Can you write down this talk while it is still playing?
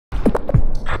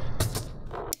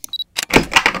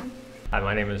Hi,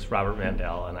 my name is Robert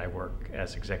Mandel, and I work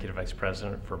as Executive Vice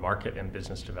President for Market and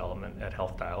Business Development at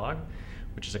Health Dialog,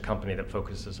 which is a company that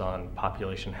focuses on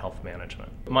population health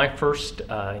management. My first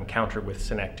encounter with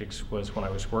Synectics was when I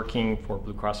was working for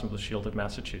Blue Cross and Blue Shield of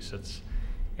Massachusetts,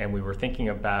 and we were thinking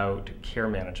about care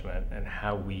management and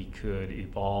how we could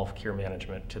evolve care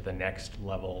management to the next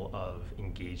level of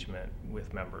engagement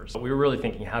with members. We were really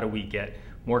thinking, how do we get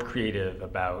more creative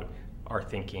about our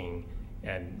thinking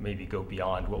and maybe go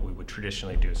beyond what we would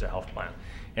traditionally do as a health plan.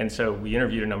 And so we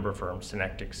interviewed a number of firms.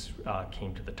 Synectics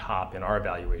came to the top in our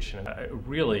evaluation. A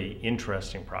really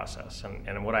interesting process.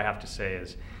 And what I have to say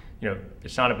is,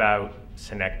 it's not about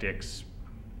Synectics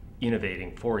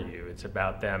innovating for you. It's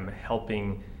about them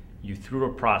helping you through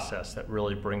a process that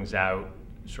really brings out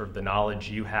sort of the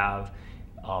knowledge you have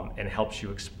and helps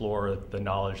you explore the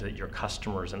knowledge that your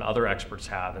customers and other experts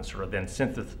have, and sort of then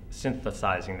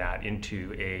synthesizing that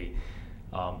into a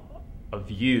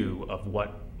view of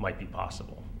what might be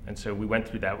possible. And so we went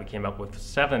through that. We came up with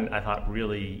 7, I thought,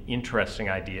 really interesting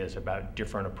ideas about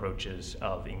different approaches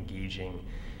of engaging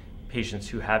patients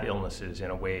who have illnesses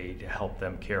in a way to help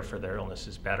them care for their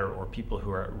illnesses better, or people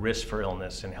who are at risk for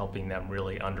illness, and helping them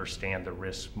really understand the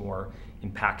risk more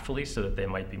impactfully so that they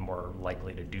might be more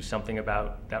likely to do something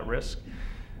about that risk.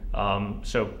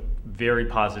 So very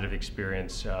positive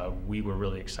experience. We were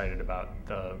really excited about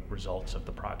the results of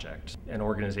the project. An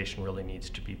organization really needs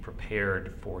to be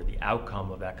prepared for the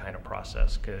outcome of that kind of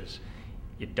process, because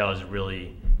it does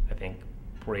really, I think,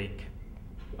 break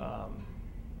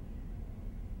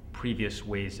previous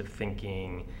ways of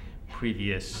thinking,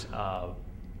 previous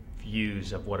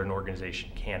views of what an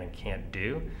organization can and can't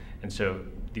do. And so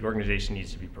the organization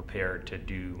needs to be prepared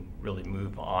to really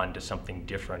move on to something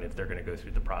different if they're going to go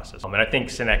through the process. And I think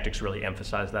Synectics really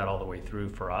emphasized that all the way through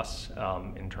for us,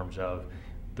 in terms of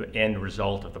the end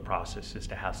result of the process is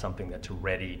to have something that's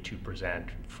ready to present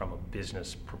from a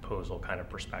business proposal kind of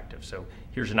perspective. So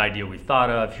here's an idea we thought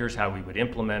of, here's how we would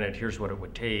implement it, here's what it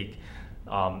would take,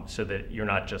 so that you're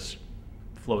not just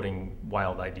floating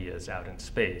wild ideas out in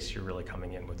space. You're really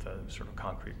coming in with a sort of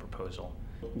concrete proposal.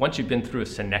 Once you've been through a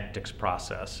Synectics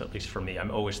process, at least for me, I'm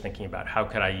always thinking about how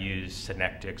could I use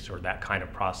Synectics or that kind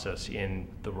of process in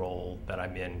the role that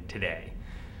I'm in today.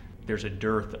 There's a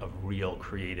dearth of real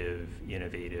creative,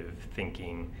 innovative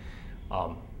thinking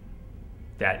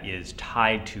that is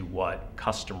tied to what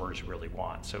customers really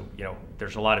want. So,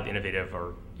 there's a lot of innovative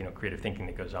or creative thinking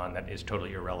that goes on that is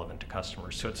totally irrelevant to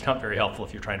customers. So it's not very helpful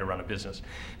if you're trying to run a business.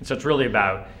 And so it's really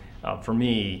about, for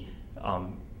me,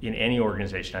 in any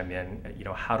organization I'm in,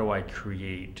 how do I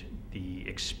create the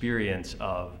experience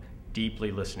of deeply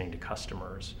listening to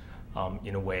customers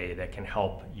in a way that can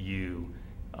help you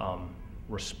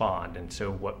respond. And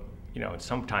so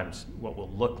sometimes what will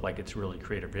look like it's really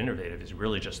creative or innovative is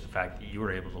really just the fact that you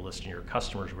were able to listen to your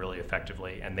customers really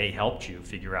effectively, and they helped you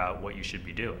figure out what you should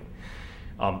be doing.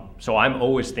 So I'm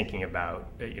always thinking about,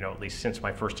 at least since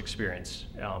my first experience,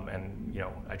 and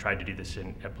I tried to do this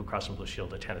at Blue Cross and Blue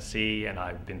Shield of Tennessee, and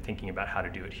I've been thinking about how to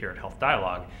do it here at Health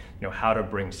Dialog, how to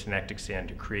bring Synectics in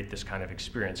to create this kind of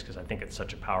experience, because I think it's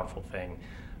such a powerful thing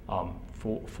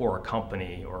for a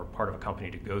company or part of a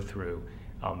company to go through,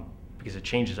 because it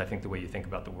changes, I think, the way you think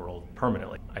about the world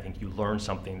permanently. I think you learn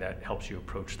something that helps you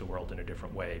approach the world in a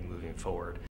different way moving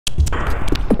forward.